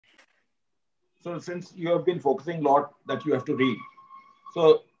So since you have been focusing a lot that you have to read,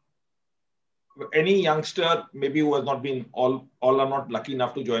 so any youngster maybe who has not been all are not lucky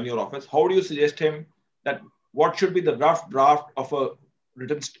enough to join your office, how do you suggest him that what should be the rough draft of a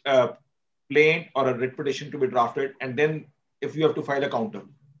written plaint or a writ petition to be drafted, and then if you have to file a counter,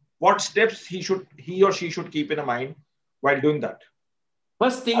 what steps he or she should keep in mind while doing that?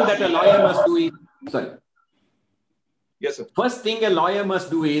 First thing that a lawyer must do is, sorry. Yes, sir. First thing a lawyer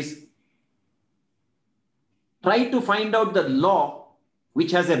must do is try to find out the law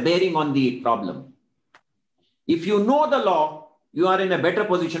which has a bearing on the problem. If you know the law, you are in a better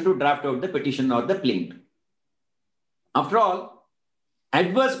position to draft out the petition or the plaint. After all,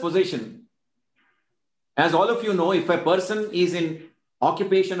 adverse possession, as all of you know, if a person is in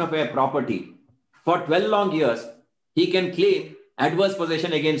occupation of a property for 12 long years, he can claim adverse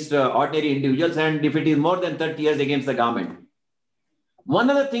possession against ordinary individuals, and if it is more than 30 years, against the government. One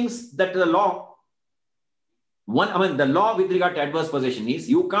of the things that the law with regard to adverse possession is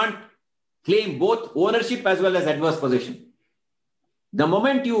you can't claim both ownership as well as adverse possession. The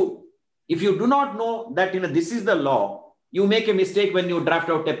moment if you do not know that this is the law, you make a mistake when you draft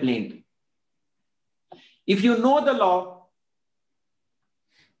out a plaint. If you know the law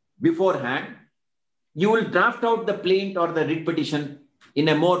beforehand, you will draft out the plaint or the writ petition in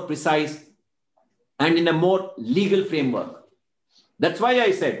a more precise and in a more legal framework. That's why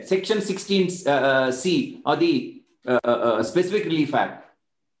I said Section 16C or the Specific Relief Act.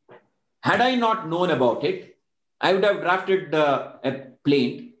 Had I not known about it, I would have drafted a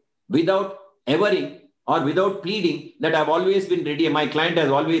plaint without averring or without pleading that I've always been ready. My client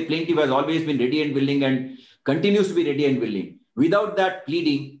plaintiff has always been ready and willing and continues to be ready and willing. Without that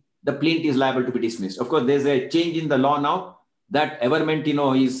pleading, the plaint is liable to be dismissed. Of course, there's a change in the law now that averment,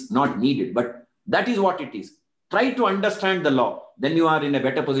 is not needed, but that is what it is. Try to understand the law, then you are in a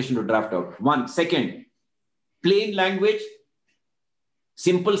better position to draft out. One. Second, plain language,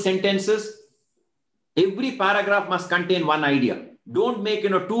 simple sentences. Every paragraph must contain one idea. Don't make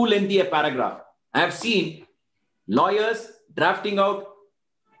too lengthy a paragraph. I have seen lawyers drafting out,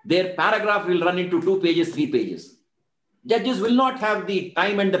 their paragraph will run into 2 pages, 3 pages. Judges will not have the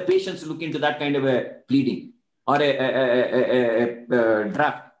time and the patience to look into that kind of a pleading or a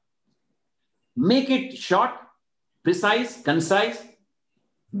draft. Make it short, precise, concise.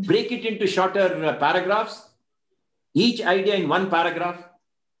 Break it into shorter paragraphs. Each idea in one paragraph,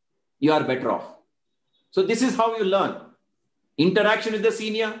 you are better off. So this is how you learn. Interaction with the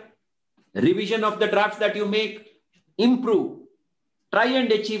senior, revision of the drafts that you make, improve, try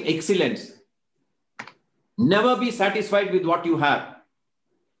and achieve excellence. Never be satisfied with what you have.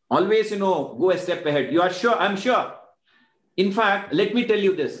 Always, go a step ahead. You are sure, I'm sure. In fact, let me tell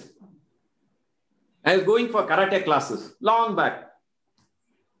you this. I was going for karate classes long back.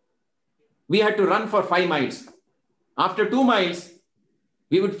 We had to run for 5 miles. After 2 miles,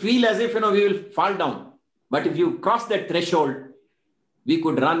 we would feel as if, we will fall down. But if you cross that threshold, we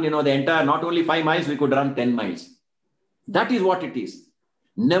could run, the entire, not only 5 miles, we could run 10 miles. That is what it is.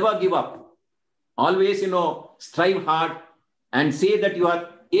 Never give up. Always, strive hard and say that you are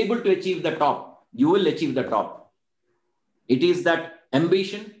able to achieve the top. You will achieve the top. It is that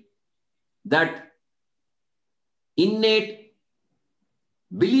ambition, that innate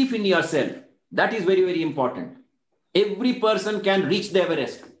belief in yourself. That is very, very important. Every person can reach the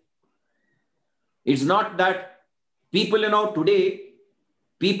Everest. It's not that people, today,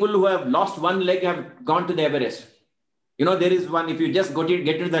 people who have lost one leg have gone to the Everest. There is one, if you just get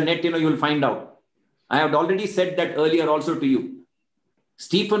into the net, you'll find out. I have already said that earlier also to you.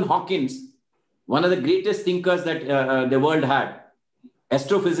 Stephen Hawking, one of the greatest thinkers that the world had,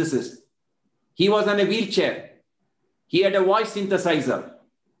 astrophysicist, he was on a wheelchair. He had a voice synthesizer.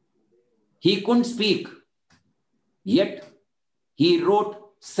 He couldn't speak. Yet, he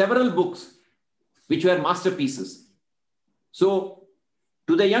wrote several books which were masterpieces. So,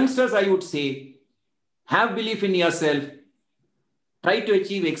 to the youngsters, I would say, have belief in yourself, try to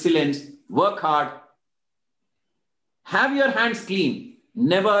achieve excellence, work hard, have your hands clean,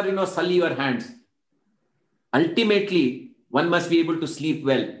 never, sully your hands. Ultimately, one must be able to sleep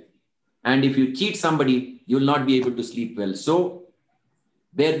well. And if you cheat somebody, you will not be able to sleep well. So,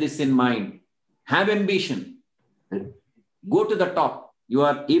 bear this in mind. Have ambition. Go to the top. You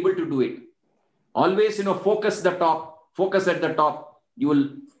are able to do it. Always, focus the top. Focus at the top. You will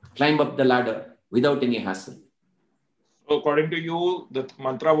climb up the ladder without any hassle. So according to you, the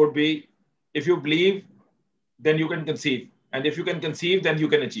mantra would be, if you believe, then you can conceive. And if you can conceive, then you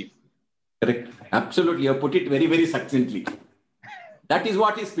can achieve. Correct. Absolutely. You have put it very, very succinctly. That is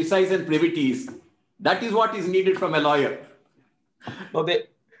what is precise and brevity is. That is what is needed from a lawyer. No,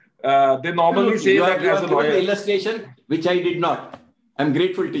 They normally say you that you as a given lawyer. the illustration, which I did not. I'm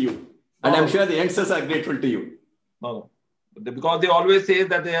grateful to you. And I'm sure the youngsters are grateful to you. No. Because they always say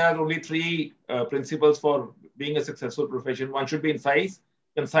that there are only three principles for being a successful profession. One should be concise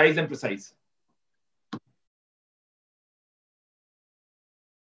and precise.